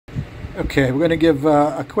Okay, we're going to give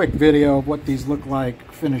a quick video of what these look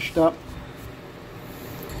like finished up.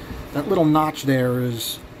 That little notch there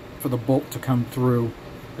is for the bolt to come through.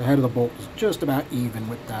 The head of the bolt is just about even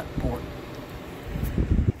with that port.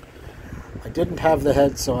 I didn't have the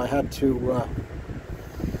head, so I had to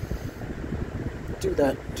do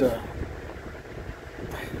that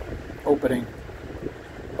opening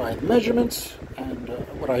by the measurements and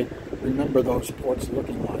what I remember those ports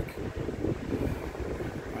looking like.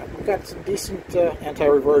 We've got some decent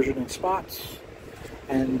anti-reversion in spots,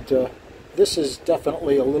 and this is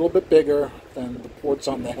definitely a little bit bigger than the ports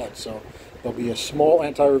on the head, so there'll be a small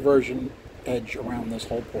anti-reversion edge around this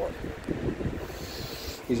whole port.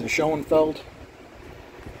 These are Schoenfeld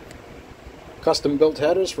custom built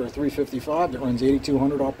headers for a 355 that runs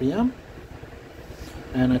 8200 RPM,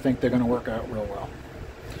 and I think they're going to work out real well.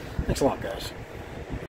 Thanks a lot, guys.